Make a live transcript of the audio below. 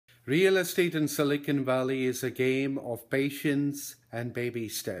Real estate in Silicon Valley is a game of patience and baby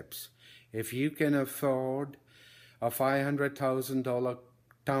steps. If you can afford a $500,000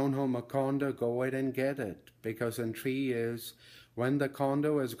 townhome or condo, go ahead and get it. Because in 3 years, when the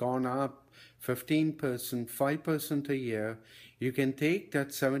condo has gone up 15%, 5% a year, you can take that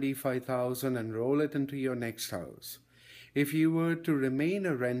 $75,000 and roll it into your next house. If you were to remain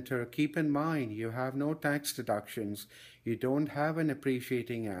a renter, keep in mind you have no tax deductions. You don't have an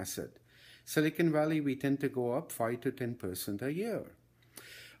appreciating asset. Silicon Valley, we tend to go up 5 to 10% a year.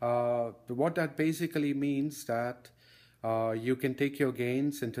 What that basically means that you can take your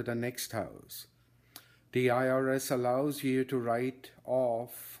gains into the next house. The IRS allows you to write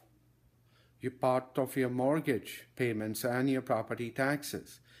off your part of your mortgage payments and your property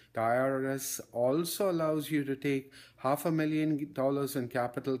taxes. The IRS also allows you to take $500,000 in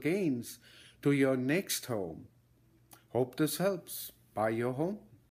capital gains to your next home. Hope this helps. Buy your home.